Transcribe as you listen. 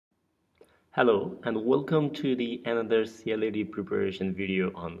Hello and welcome to the another CLD preparation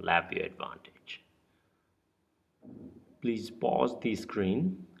video on LabVIEW Advantage. Please pause the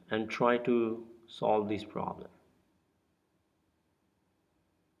screen and try to solve this problem.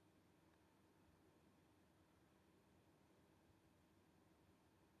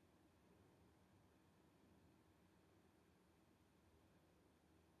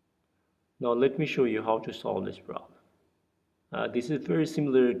 Now let me show you how to solve this problem. This is very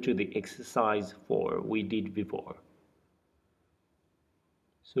similar to the exercise 4 we did before.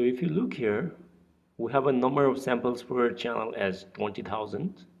 So if you look here, we have a number of samples per channel as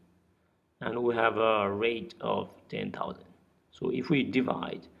 20,000 and we have a rate of 10,000. So if we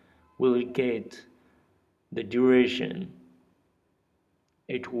divide, we'll get the duration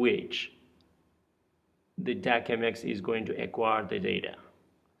at which the DAQ MX is going to acquire the data.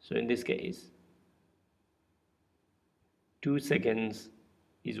 So in this case, 2 seconds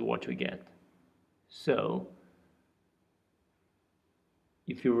is what we get. So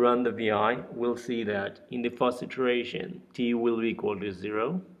if you run the VI, we'll see that in the first iteration, t will be equal to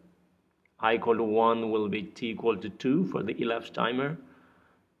 0, I equal to 1 will be t equal to 2 for the elapsed timer,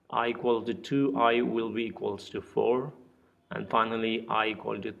 I equal to 2, I will be equals to 4, and finally I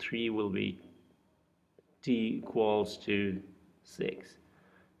equal to 3 will be t equals to 6.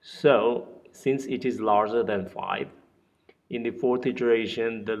 So since it is larger than 5, in the fourth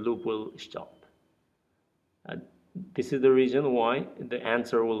iteration the loop will stop. This is the reason why the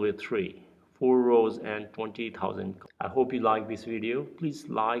answer will be 3, 4 rows and 20,000. I hope you like this video. Please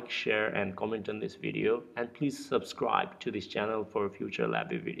like, share and comment on this video, and please subscribe to this channel for future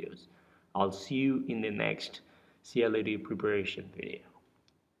LabVIEW videos. I'll see you in the next CLD preparation video.